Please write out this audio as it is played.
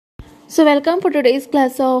So welcome for today's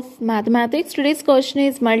class of mathematics. Today's question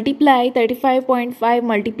is multiply 35.5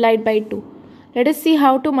 multiplied by 2. Let us see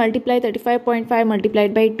how to multiply 35.5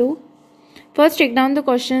 multiplied by 2. First take down the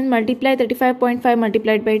question, multiply 35.5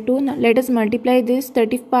 multiplied by 2. Now let us multiply this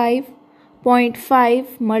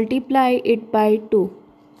 35.5, multiply it by 2.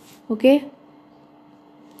 Okay.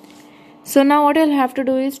 So now what I'll have to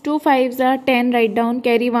do is 2 5s are 10, write down,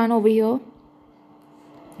 carry 1 over here,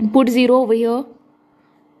 put 0 over here.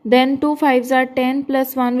 Then 2 5s are 10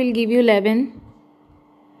 plus 1 will give you 11.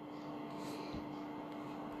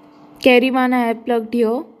 Carry 1 I have plugged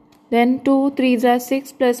here. Then 2 3s are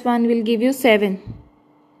 6 plus 1 will give you 7.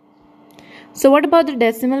 So what about the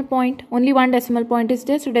decimal point? Only one decimal point is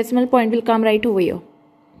there. So decimal point will come right over here.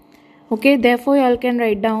 Okay, therefore you all can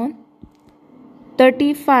write down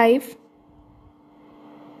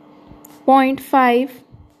 35.5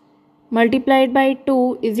 multiplied by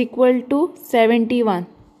 2 is equal to 71.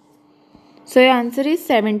 So your answer is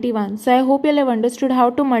 71. So I hope you all have understood how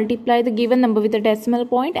to multiply the given number with a decimal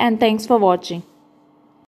point, and thanks for watching.